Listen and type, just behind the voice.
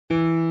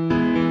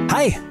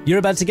Hi, you're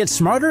about to get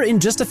smarter in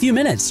just a few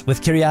minutes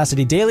with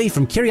Curiosity Daily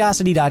from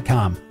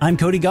Curiosity.com. I'm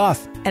Cody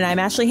Goff. And I'm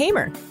Ashley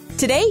Hamer.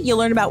 Today, you'll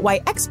learn about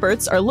why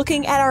experts are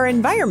looking at our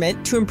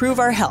environment to improve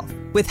our health,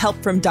 with help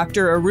from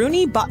Dr.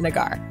 Aruni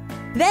Bhatnagar.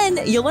 Then,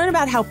 you'll learn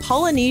about how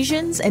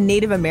Polynesians and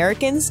Native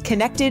Americans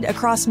connected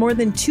across more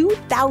than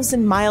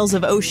 2,000 miles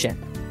of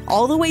ocean,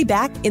 all the way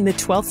back in the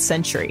 12th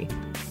century.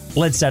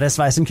 Let's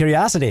satisfy some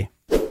curiosity.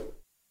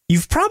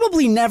 You've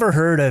probably never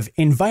heard of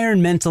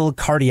environmental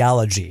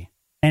cardiology,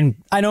 and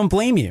I don't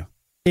blame you.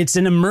 It's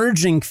an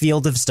emerging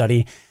field of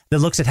study that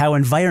looks at how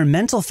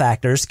environmental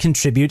factors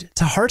contribute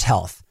to heart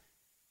health.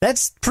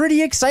 That's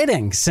pretty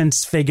exciting,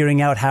 since figuring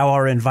out how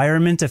our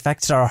environment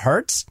affects our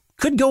hearts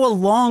could go a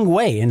long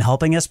way in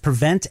helping us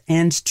prevent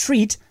and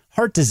treat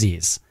heart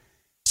disease.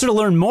 So to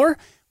learn more,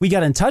 we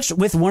got in touch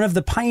with one of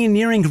the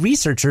pioneering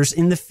researchers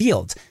in the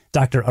field,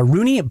 Dr.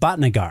 Aruni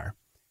Bhatnagar.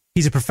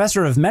 He's a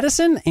professor of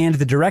medicine and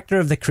the director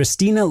of the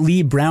Christina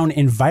Lee Brown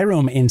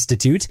Envirome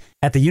Institute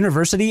at the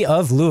University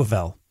of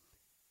Louisville.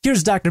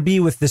 Here's Dr. B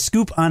with the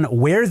scoop on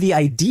where the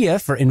idea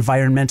for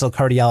environmental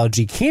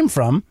cardiology came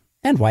from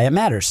and why it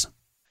matters.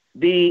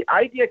 The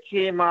idea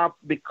came up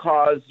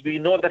because we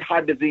know that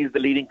heart disease is the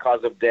leading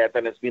cause of death,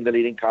 and it's been the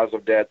leading cause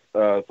of death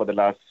for the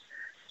last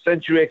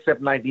century, except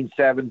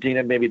 1917,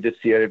 and maybe this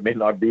year it may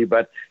not be,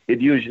 but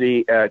it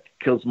usually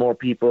kills more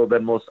people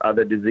than most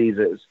other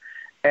diseases.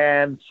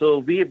 And so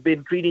we have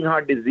been treating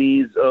heart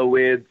disease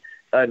with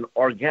an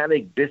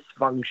organic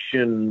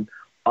dysfunction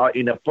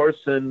in a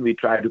person. We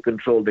try to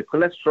control the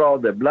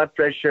cholesterol, the blood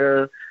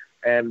pressure,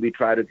 and we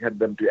try to get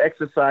them to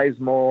exercise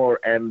more,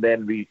 and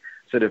then we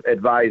sort of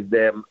advise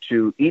them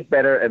to eat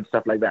better and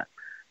stuff like that.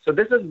 So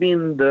this has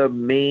been the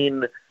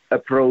main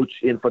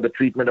approach for the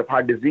treatment of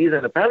heart disease,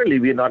 and apparently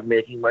we're not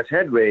making much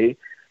headway.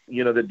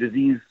 You know, the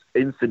disease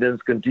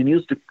incidence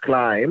continues to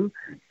climb,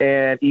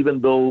 and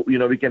even though,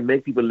 we can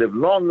make people live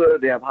longer,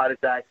 they have heart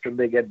attacks and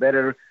they get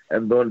better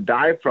and don't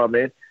die from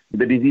it,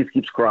 the disease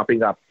keeps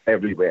cropping up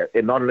everywhere,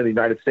 and not only in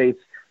the United States,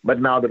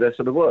 but now the rest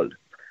of the world.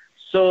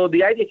 So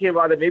the idea came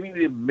out that maybe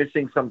we're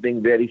missing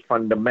something very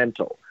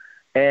fundamental.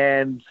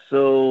 And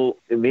so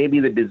maybe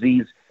the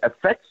disease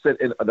affects it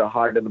in the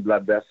heart and the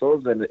blood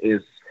vessels, and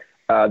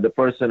the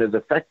person is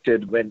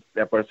affected when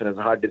a person has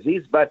a heart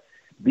disease, but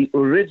the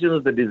origin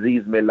of the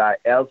disease may lie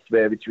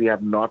elsewhere, which we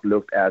have not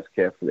looked as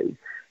carefully.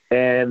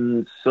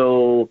 And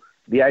so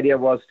the idea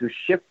was to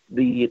shift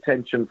the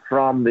attention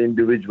from the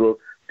individual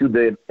to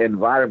the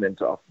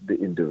environment of the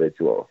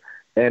individual.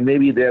 And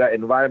maybe there are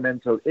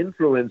environmental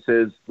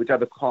influences, which are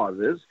the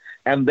causes,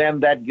 and then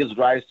that gives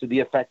rise to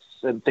the effects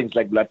and things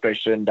like blood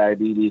pressure and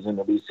diabetes and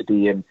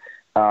obesity and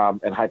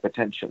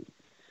hypertension.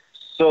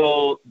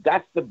 So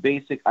that's the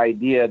basic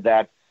idea,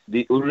 that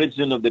the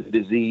origin of the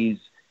disease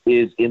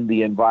is in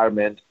the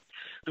environment.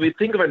 We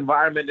think of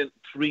environment in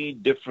three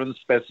different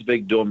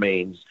specific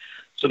domains.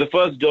 So the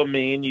first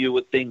domain you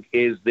would think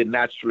is the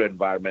natural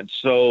environment.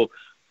 So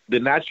the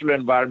natural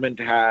environment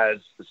has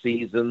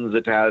seasons,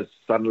 it has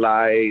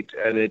sunlight,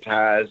 and it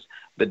has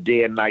the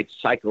day and night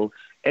cycle.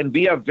 And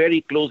we are very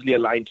closely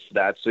aligned to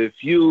that. So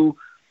if your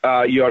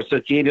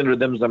circadian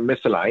rhythms are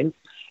misaligned,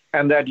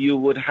 and that you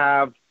would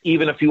have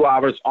even a few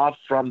hours off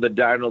from the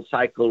diurnal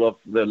cycle of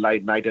the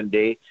night and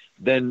day,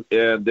 then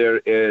there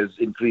is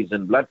increase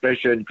in blood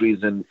pressure,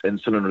 increase in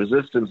insulin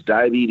resistance,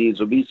 diabetes,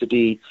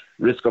 obesity,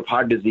 risk of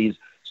heart disease.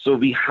 So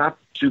we have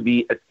to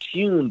be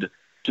attuned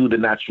to the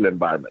natural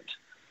environment.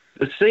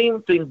 The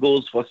same thing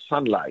goes for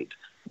sunlight,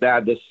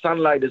 that the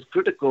sunlight is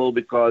critical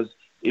because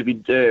if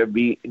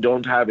we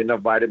don't have enough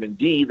vitamin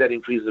D, that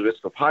increases the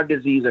risk of heart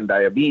disease and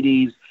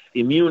diabetes,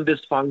 immune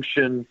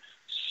dysfunction.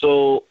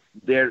 So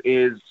there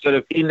is sort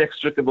of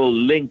inextricable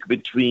link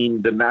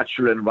between the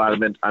natural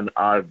environment and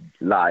our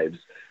lives,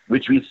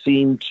 which we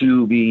seem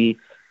to be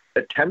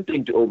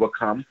attempting to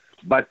overcome,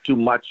 but to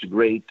much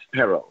great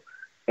peril.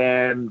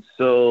 And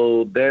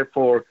so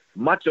therefore,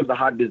 much of the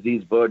heart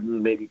disease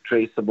burden may be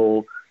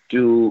traceable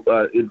to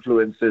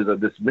influences of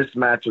this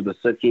mismatch of the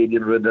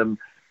circadian rhythm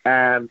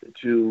and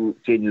to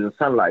changes in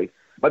sunlight.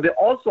 But there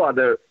are also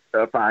other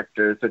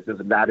factors such as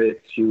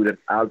latitude and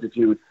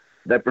altitude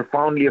that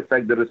profoundly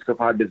affect the risk of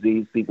heart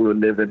disease. People who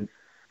live in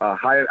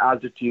higher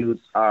altitudes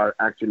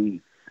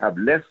have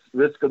less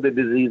risk of the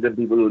disease than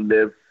people who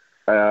live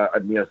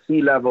near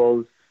sea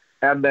levels.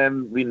 And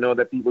then we know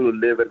that people who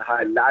live in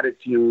high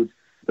latitudes,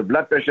 the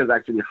blood pressure is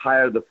actually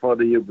higher the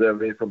further you go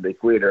away from the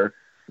equator,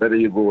 whether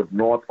you go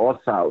north or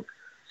south.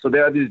 So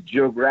there are these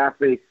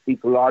geographic,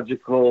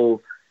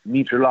 ecological,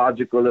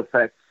 meteorological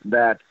effects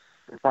that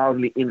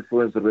profoundly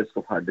influence the risk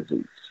of heart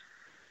disease.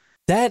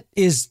 That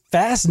is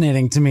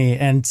fascinating to me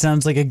and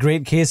sounds like a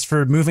great case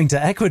for moving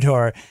to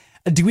Ecuador.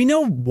 Do we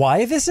know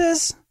why this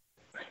is?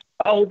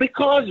 Oh,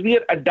 because we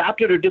are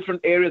adapted to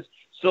different areas.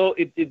 So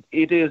it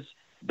is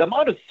the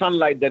amount of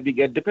sunlight that we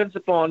get depends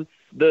upon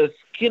the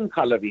skin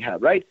color we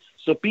have, right?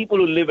 So people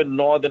who live in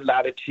northern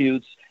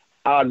latitudes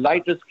are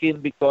lighter skin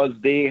because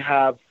they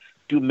have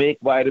to make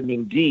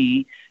vitamin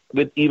D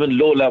with even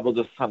low levels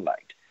of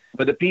sunlight.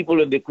 But the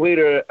people in the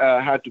equator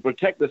have to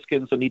protect the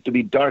skin, so need to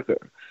be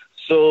darker.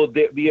 So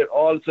we are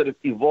all sort of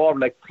evolved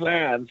like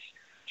plants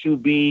to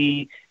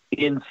be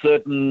in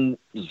certain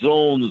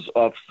zones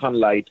of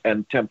sunlight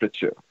and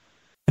temperature.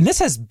 And this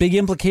has big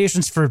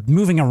implications for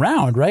moving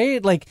around,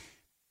 right? Like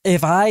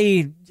if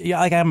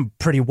I'm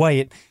pretty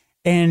white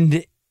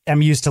and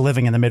I'm used to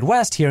living in the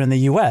Midwest here in the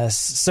US.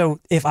 So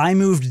if I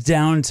moved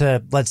down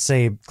to, let's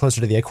say,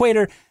 closer to the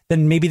equator,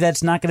 then maybe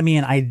that's not going to be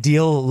an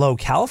ideal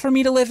locale for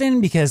me to live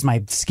in because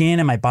my skin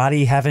and my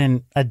body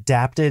haven't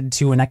adapted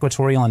to an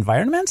equatorial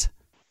environment?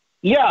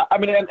 Yeah, I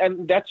mean,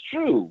 and that's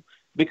true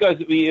because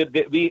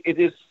it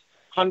is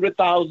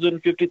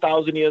 100,000,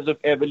 50,000 years of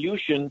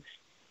evolution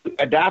to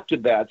adapt to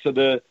that. So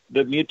the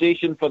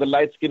mutation for the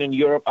light skin in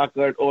Europe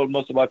occurred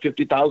almost about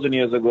 50,000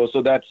 years ago.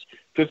 So that's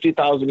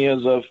 50,000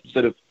 years of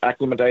sort of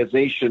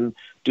acclimatization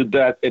to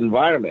that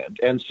environment.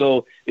 And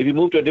so if you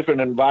move to a different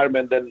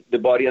environment, then the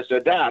body has to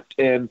adapt.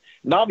 And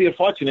now we are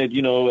fortunate,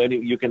 and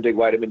you can take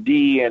vitamin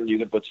D and you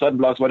can put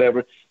sunblocks,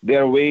 whatever.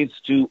 There are ways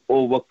to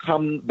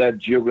overcome that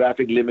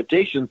geographic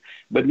limitation,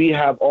 but we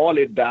have all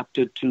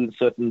adapted to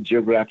certain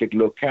geographic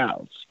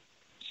locales.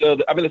 So,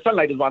 the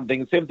sunlight is one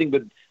thing. Same thing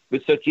with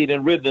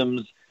circadian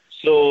rhythms.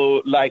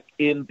 So like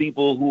in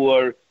people who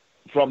are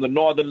from the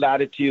northern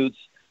latitudes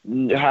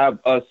have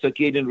a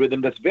circadian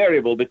rhythm that's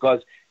variable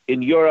because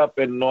in Europe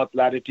and north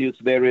latitudes,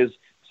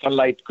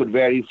 sunlight could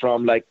vary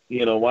from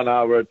 1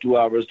 hour, 2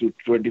 hours to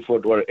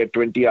 24 or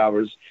 20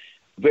 hours,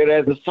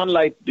 whereas the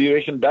sunlight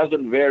duration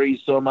doesn't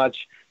vary so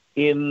much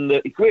in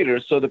the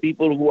equator. So the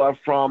people who are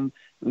from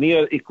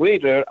near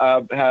equator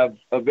have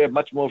a very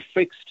much more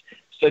fixed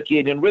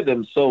circadian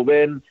rhythm. So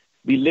when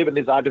we live in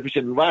these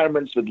artificial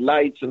environments with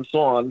lights and so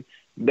on,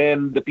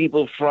 then the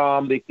people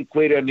from the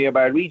equator and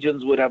nearby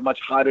regions would have much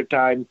harder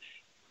time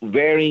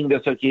varying their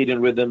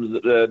circadian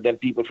rhythms than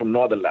people from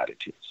northern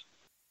latitudes.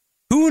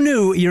 Who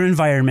knew your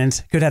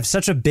environment could have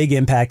such a big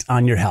impact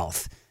on your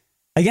health?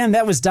 Again,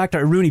 that was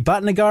Dr. Aruni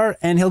Bhatnagar,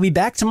 and he'll be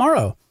back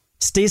tomorrow.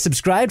 Stay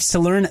subscribed to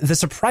learn the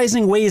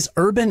surprising ways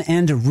urban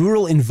and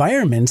rural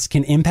environments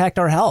can impact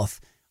our health,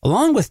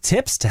 along with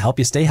tips to help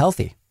you stay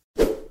healthy.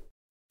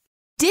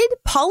 Did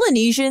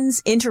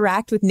Polynesians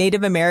interact with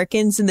Native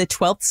Americans in the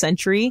 12th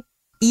century,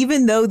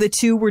 even though the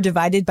two were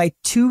divided by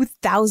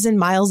 2,000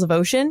 miles of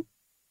ocean?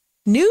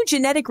 New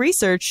genetic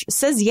research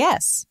says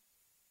yes.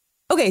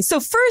 Okay,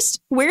 so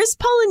first, where's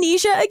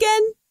Polynesia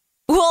again?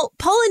 Well,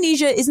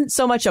 Polynesia isn't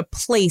so much a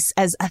place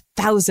as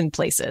 1,000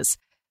 places.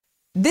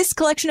 This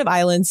collection of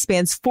islands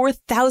spans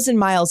 4,000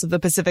 miles of the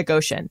Pacific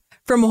Ocean,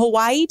 from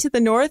Hawaii to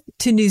the north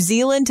to New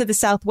Zealand to the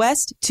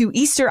southwest to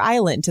Easter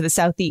Island to the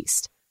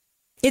southeast.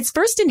 Its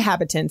first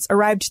inhabitants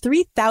arrived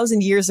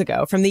 3,000 years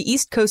ago from the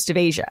east coast of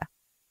Asia.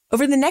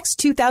 Over the next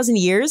 2,000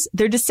 years,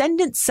 their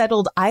descendants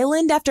settled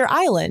island after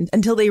island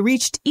until they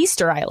reached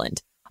Easter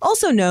Island,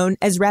 also known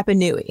as Rapa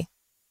Nui.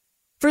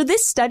 For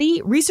this study,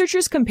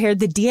 researchers compared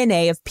the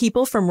DNA of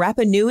people from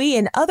Rapa Nui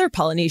and other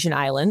Polynesian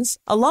islands,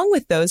 along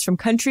with those from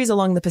countries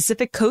along the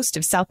Pacific coast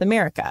of South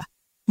America.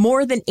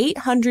 More than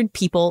 800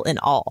 people in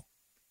all.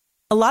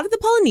 A lot of the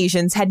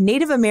Polynesians had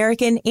Native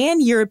American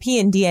and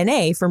European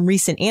DNA from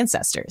recent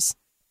ancestors.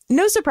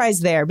 No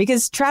surprise there,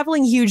 because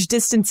traveling huge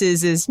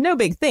distances is no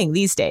big thing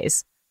these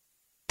days.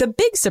 The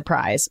big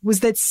surprise was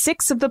that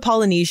 6 of the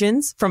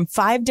Polynesians from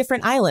 5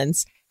 different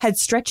islands had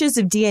stretches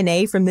of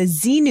DNA from the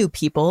Xenu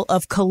people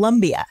of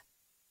Colombia.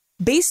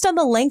 Based on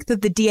the length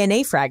of the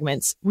DNA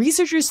fragments,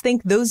 researchers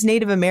think those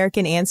Native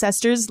American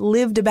ancestors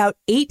lived about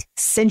 8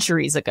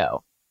 centuries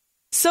ago.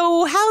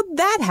 So how'd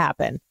that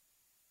happen?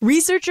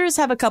 Researchers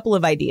have a couple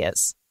of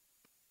ideas.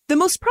 The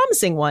most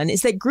promising one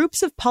is that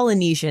groups of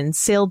Polynesians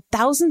sailed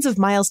thousands of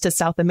miles to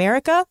South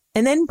America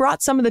and then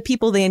brought some of the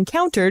people they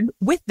encountered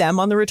with them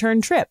on the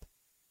return trip.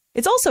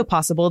 It's also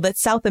possible that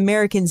South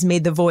Americans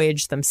made the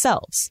voyage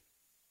themselves.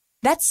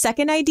 That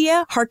second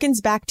idea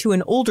harkens back to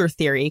an older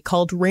theory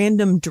called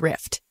random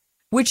drift,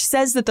 which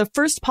says that the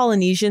first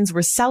Polynesians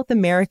were South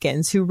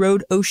Americans who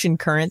rode ocean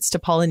currents to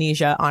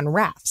Polynesia on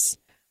rafts.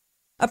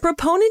 A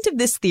proponent of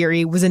this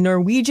theory was a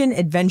Norwegian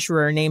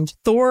adventurer named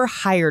Thor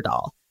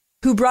Heyerdahl,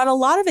 who brought a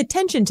lot of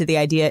attention to the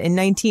idea in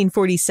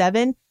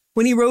 1947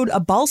 when he rode a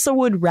balsa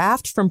wood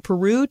raft from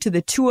Peru to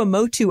the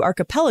Tuamotu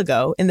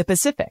archipelago in the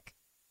Pacific.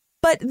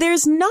 But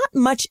there's not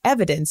much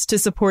evidence to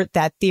support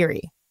that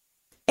theory.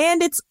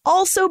 And it's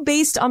also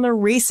based on the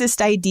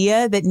racist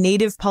idea that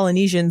native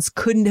Polynesians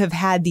couldn't have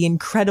had the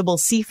incredible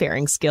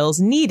seafaring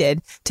skills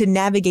needed to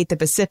navigate the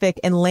Pacific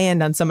and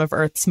land on some of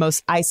Earth's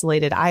most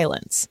isolated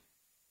islands.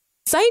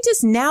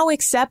 Scientists now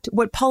accept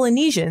what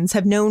Polynesians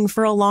have known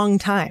for a long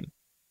time.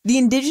 The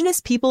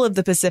indigenous people of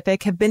the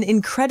Pacific have been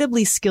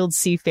incredibly skilled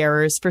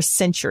seafarers for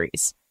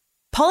centuries.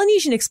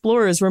 Polynesian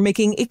explorers were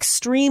making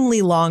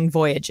extremely long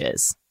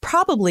voyages,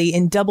 probably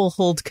in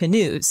double-hulled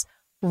canoes,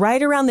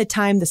 right around the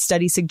time the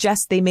study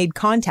suggests they made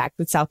contact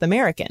with South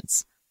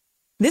Americans.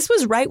 This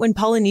was right when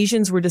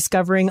Polynesians were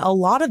discovering a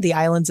lot of the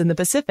islands in the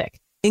Pacific,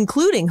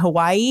 including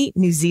Hawaii,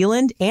 New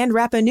Zealand, and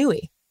Rapa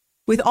Nui.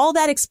 With all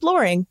that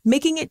exploring,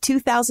 making it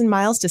 2,000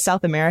 miles to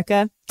South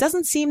America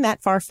doesn't seem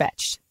that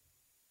far-fetched.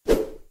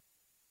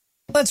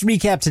 Let's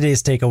recap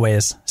today's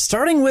takeaways,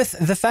 starting with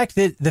the fact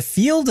that the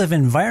field of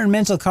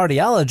environmental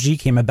cardiology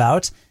came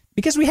about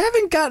because we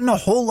haven't gotten a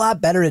whole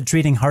lot better at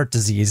treating heart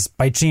disease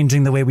by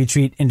changing the way we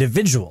treat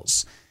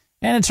individuals.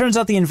 And it turns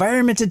out the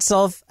environment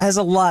itself has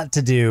a lot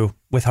to do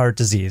with heart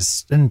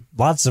disease and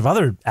lots of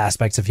other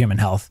aspects of human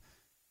health.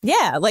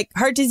 Yeah, like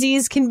heart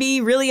disease can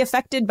be really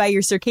affected by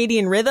your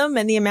circadian rhythm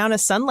and the amount of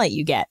sunlight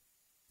you get.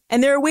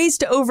 And there are ways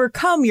to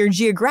overcome your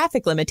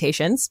geographic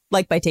limitations,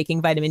 like by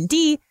taking vitamin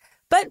D,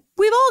 but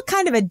we've all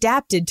kind of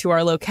adapted to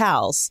our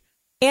locales.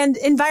 And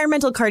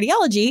environmental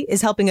cardiology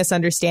is helping us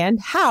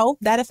understand how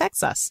that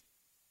affects us.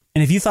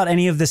 And if you thought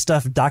any of this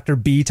stuff Dr.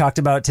 B talked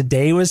about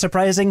today was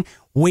surprising,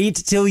 wait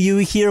till you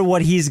hear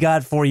what he's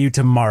got for you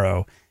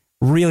tomorrow.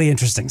 Really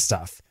interesting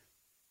stuff.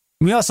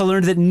 We also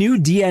learned that new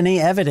DNA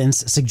evidence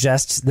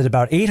suggests that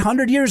about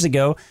 800 years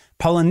ago,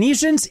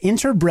 Polynesians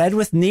interbred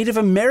with Native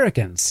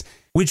Americans,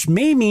 which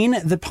may mean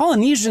that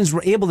Polynesians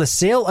were able to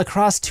sail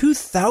across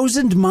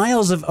 2,000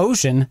 miles of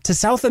ocean to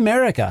South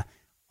America,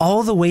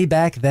 all the way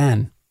back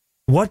then.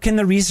 What can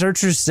the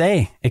researchers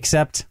say,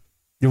 except,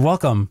 you're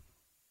welcome?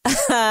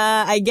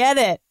 I get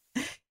it.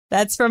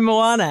 That's from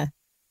Moana.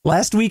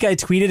 Last week, I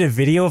tweeted a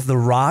video of The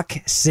Rock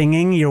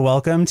singing You're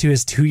Welcome to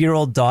his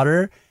 2-year-old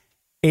daughter.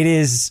 It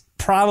is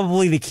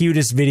probably the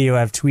cutest video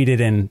I've tweeted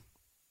in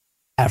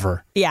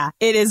ever. Yeah,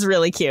 it is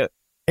really cute.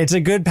 It's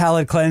a good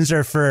palate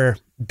cleanser for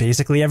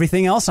basically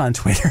everything else on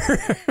Twitter.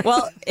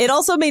 Well, it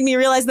also made me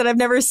realize that I've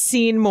never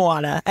seen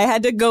Moana. I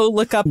had to go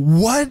look up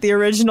the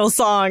original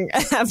song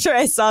after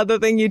I saw the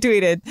thing you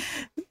tweeted.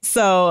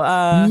 So,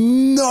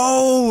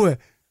 No!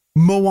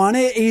 Moana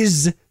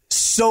is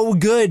so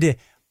good.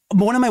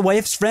 One of my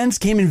wife's friends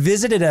came and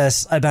visited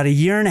us about 1.5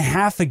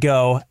 years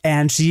ago,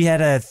 and she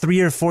had a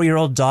 3 or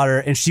 4-year-old daughter,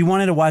 and she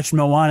wanted to watch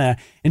Moana,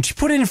 and she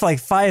put it in for like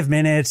 5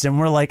 minutes, and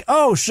we're like,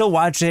 oh, she'll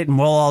watch it, and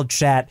we'll all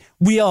chat.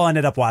 We all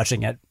ended up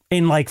watching it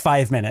in like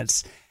 5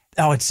 minutes.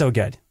 Oh, it's so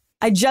good.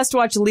 I just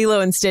watched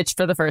Lilo and Stitch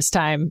for the first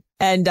time,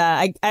 and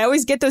I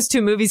always get those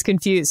two movies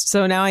confused,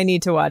 so now I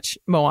need to watch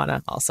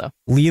Moana also.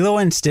 Lilo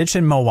and Stitch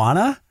and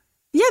Moana?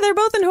 Yeah, they're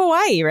both in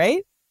Hawaii,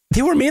 right?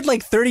 They were made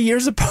like 30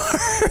 years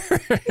apart.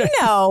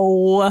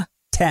 No.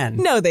 10.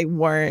 No, they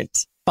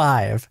weren't.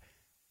 5.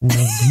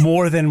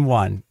 More than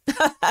 1.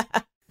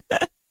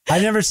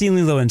 I've never seen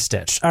Lilo and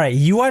Stitch. All right,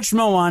 you watch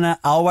Moana.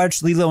 I'll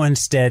watch Lilo and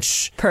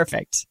Stitch.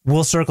 Perfect.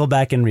 We'll circle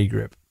back and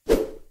regroup.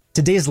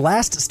 Today's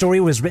last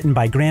story was written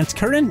by Grant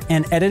Curran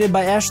and edited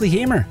by Ashley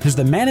Hamer, who's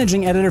the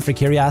managing editor for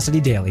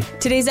Curiosity Daily.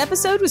 Today's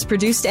episode was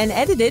produced and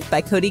edited by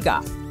Cody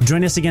Goff.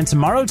 Join us again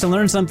tomorrow to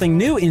learn something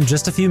new in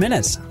just a few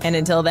minutes. And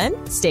until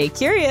then, stay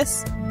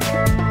curious.